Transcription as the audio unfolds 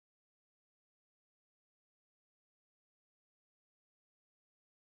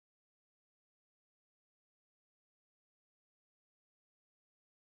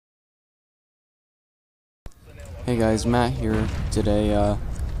Hey guys, Matt here today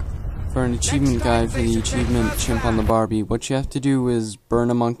for an achievement guide for the achievement Chimp on the Barbie. What you have to do is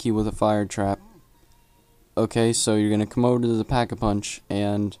burn a monkey with a fire trap. Okay, so you're gonna come over to the Pack-a-Punch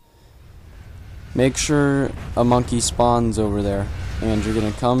and make sure a monkey spawns over there, and you're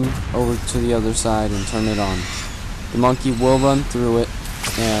gonna come over to the other side and turn it on. The monkey will run through it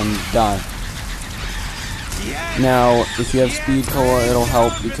and die. Now, if you have speed cola, it'll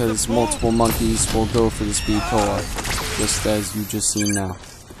help because multiple monkeys will go for the speed cola, just as you just seen now.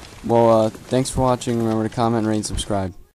 Well, thanks for watching. Remember to comment, rate, and subscribe.